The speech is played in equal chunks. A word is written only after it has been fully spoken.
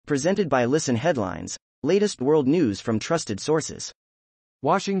Presented by Listen Headlines, latest world news from trusted sources.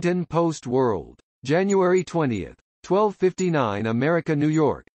 Washington Post World, January 20th, 12:59 America, New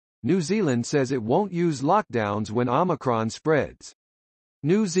York. New Zealand says it won't use lockdowns when Omicron spreads.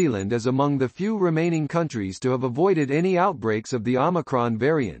 New Zealand is among the few remaining countries to have avoided any outbreaks of the Omicron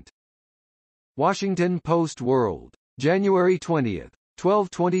variant. Washington Post World, January 20th,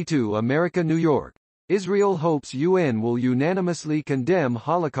 12:22 America, New York. Israel hopes UN will unanimously condemn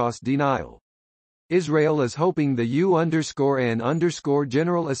Holocaust denial. Israel is hoping the UN_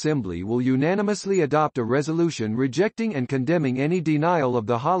 General Assembly will unanimously adopt a resolution rejecting and condemning any denial of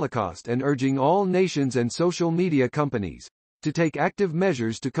the Holocaust and urging all nations and social media companies to take active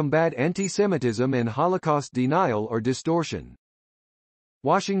measures to combat anti-Semitism and Holocaust denial or distortion.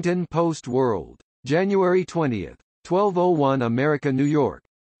 Washington Post World, January 20th, 12:01 America, New York.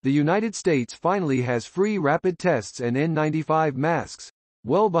 The United States finally has free rapid tests and N95 masks,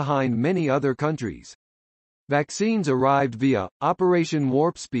 well behind many other countries. Vaccines arrived via Operation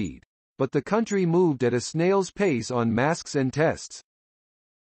Warp Speed, but the country moved at a snail's pace on masks and tests.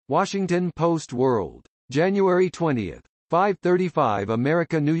 Washington Post World, January 20th, 5:35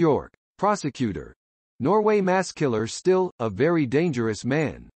 America, New York. Prosecutor. Norway mass killer still a very dangerous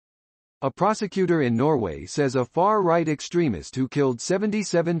man. A prosecutor in Norway says a far-right extremist who killed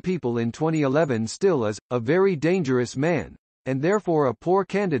 77 people in 2011 still is a very dangerous man, and therefore a poor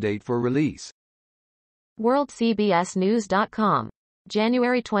candidate for release. WorldCBSNews.com.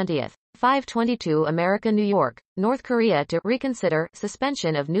 January 20th, 5:22 America, New York. North Korea to reconsider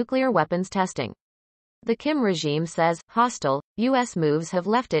suspension of nuclear weapons testing. The Kim regime says hostile U.S. moves have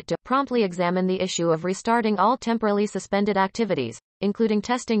left it to promptly examine the issue of restarting all temporarily suspended activities, including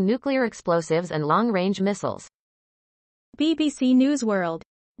testing nuclear explosives and long-range missiles. BBC News World,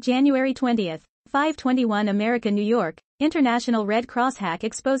 January 20th, 5:21 America, New York. International Red Cross hack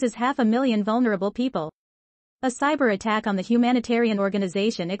exposes 500,000 vulnerable people. A cyber attack on the humanitarian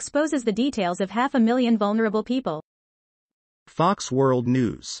organization exposes the details of 500,000 vulnerable people. Fox World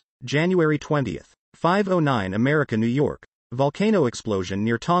News, January 20th, 5:09 America, New York. Volcano explosion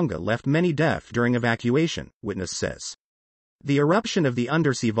near Tonga left many deaf during evacuation, witness says. The eruption of the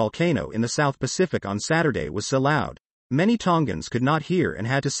undersea volcano in the South Pacific on Saturday was so loud, many Tongans could not hear and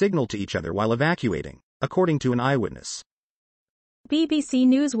had to signal to each other while evacuating, according to an eyewitness. BBC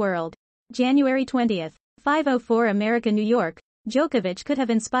News World, January 20th, 5:04 America, New York. Djokovic could have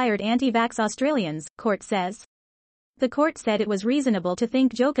inspired anti-vax Australians, court says. The court said it was reasonable to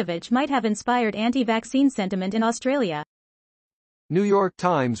think Djokovic might have inspired anti-vaccine sentiment in Australia. New York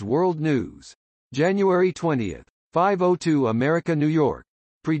Times World News, January 20th, 5:02 America, New York.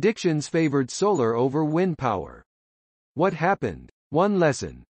 Predictions favored solar over wind power. What happened? One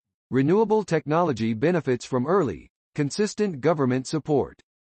lesson. Renewable technology benefits from early, consistent government support.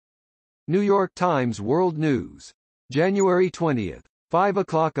 New York Times World News, January 20th, 5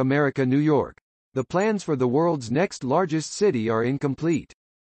 o'clock America, New York. The plans for the world's next largest city are incomplete.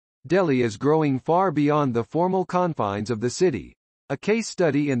 Delhi is growing far beyond the formal confines of the city, a case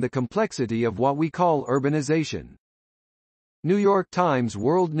study in the complexity of what we call urbanization. New York Times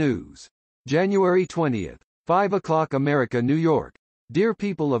World News, January 20th, 5 o'clock America, New York. Dear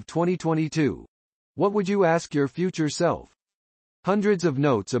people of 2022, what would you ask your future self? Hundreds of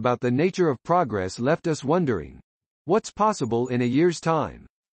notes about the nature of progress left us wondering, what's possible in a year's time?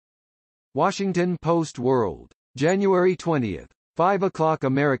 Washington Post World, January 20th, 5 o'clock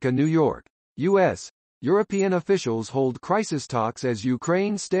America, New York. U.S. European officials hold crisis talks as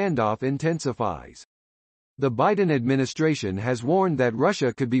Ukraine standoff intensifies. The Biden administration has warned that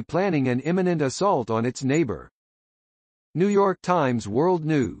Russia could be planning an imminent assault on its neighbor. New York Times World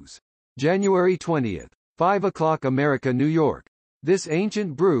News, January 20th, 5 o'clock America, New York. This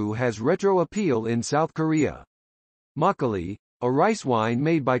ancient brew has retro appeal in South Korea. Makgeolli, a rice wine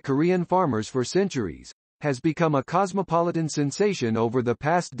made by Korean farmers for centuries, has become a cosmopolitan sensation over the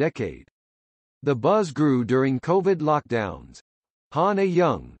past decade. The buzz grew during COVID lockdowns. Han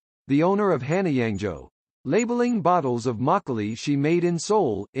A-young, the owner of Hannayangjo, labeling bottles of makgeolli she made in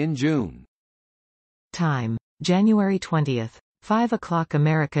Seoul, in June. Time, January 20th, 5 o'clock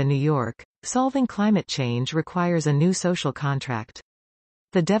America, New York. Solving climate change requires a new social contract.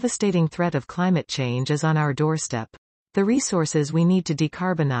 The devastating threat of climate change is on our doorstep. The resources we need to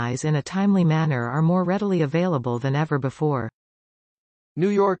decarbonize in a timely manner are more readily available than ever before. New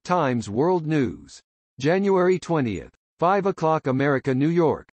York Times World News, January 20th, 5 o'clock America, New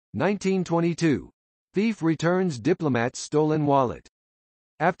York. 1922. Thief returns diplomat's stolen wallet.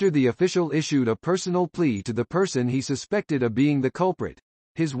 After the official issued a personal plea to the person he suspected of being the culprit,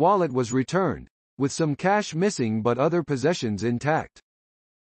 his wallet was returned, with some cash missing but other possessions intact.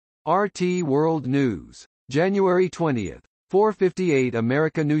 RT World News. January 20. 4:58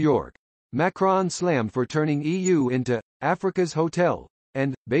 America New York. Macron slammed for turning EU into Africa's hotel,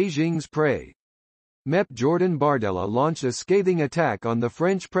 and Beijing's prey. MEP Jordan Bardella launched a scathing attack on the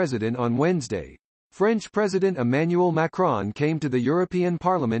French president on Wednesday. French President Emmanuel Macron came to the European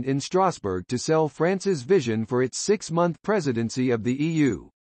Parliament in Strasbourg to sell France's vision for its 6-month presidency of the EU.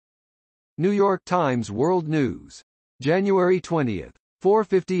 New York Times World News. January 20.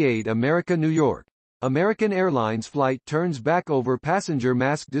 4:58 America New York. American Airlines flight turns back over passenger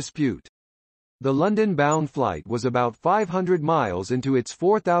mask dispute. The London-bound flight was about 500 miles into its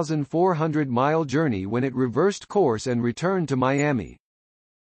 4,400-mile journey when it reversed course and returned to Miami.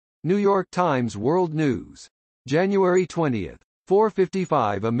 New York Times World News. January 20.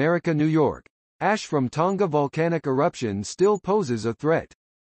 4:55 America New York. Ash from Tonga volcanic eruption still poses a threat.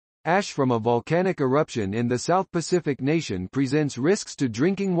 Ash from a volcanic eruption in the South Pacific nation presents risks to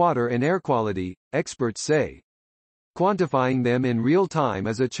drinking water and air quality, experts say. Quantifying them in real time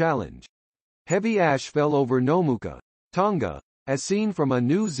is a challenge. Heavy ash fell over Nomuka, Tonga, as seen from a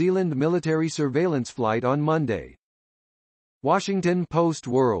New Zealand military surveillance flight on Monday. Washington Post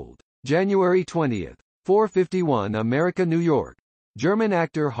World. January 20. 4:51 America New York. German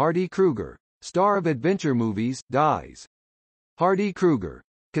actor Hardy Krüger, star of adventure movies, dies. Hardy Krüger,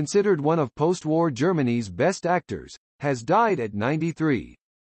 considered one of post-war Germany's best actors, has died at 93.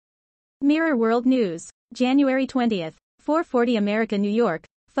 Mirror World News. January 20. 4:40 America New York.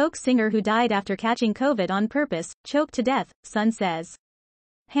 Folk singer who died after catching COVID on purpose, choked to death, Sun says.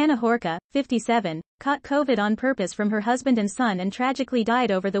 Hannah Horka, 57, caught COVID on purpose from her husband and son and tragically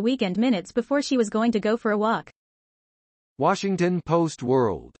died over the weekend minutes before she was going to go for a walk. Washington Post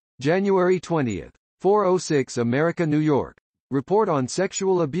World. January 20. 4:06 America New York. Report on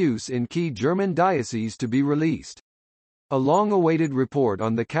sexual abuse in key German dioceses to be released. A long-awaited report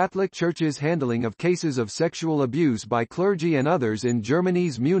on the Catholic Church's handling of cases of sexual abuse by clergy and others in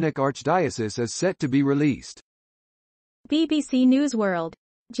Germany's Munich Archdiocese is set to be released. BBC News World.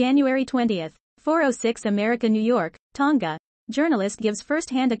 January 20. 4:06 America New York, Tonga. Journalist gives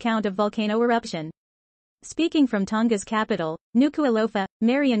first-hand account of volcano eruption. Speaking from Tonga's capital, Nuku'alofa,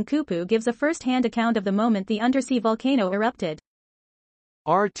 Marian Kupu gives a first-hand account of the moment the undersea volcano erupted.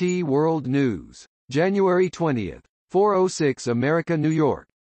 RT World News. January 20. 4:06 America New York.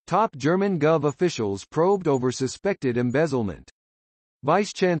 Top German Gov officials probed over suspected embezzlement.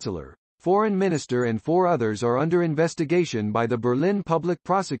 Vice-Chancellor, Foreign Minister and 4 others are under investigation by the Berlin Public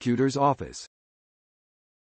Prosecutor's Office.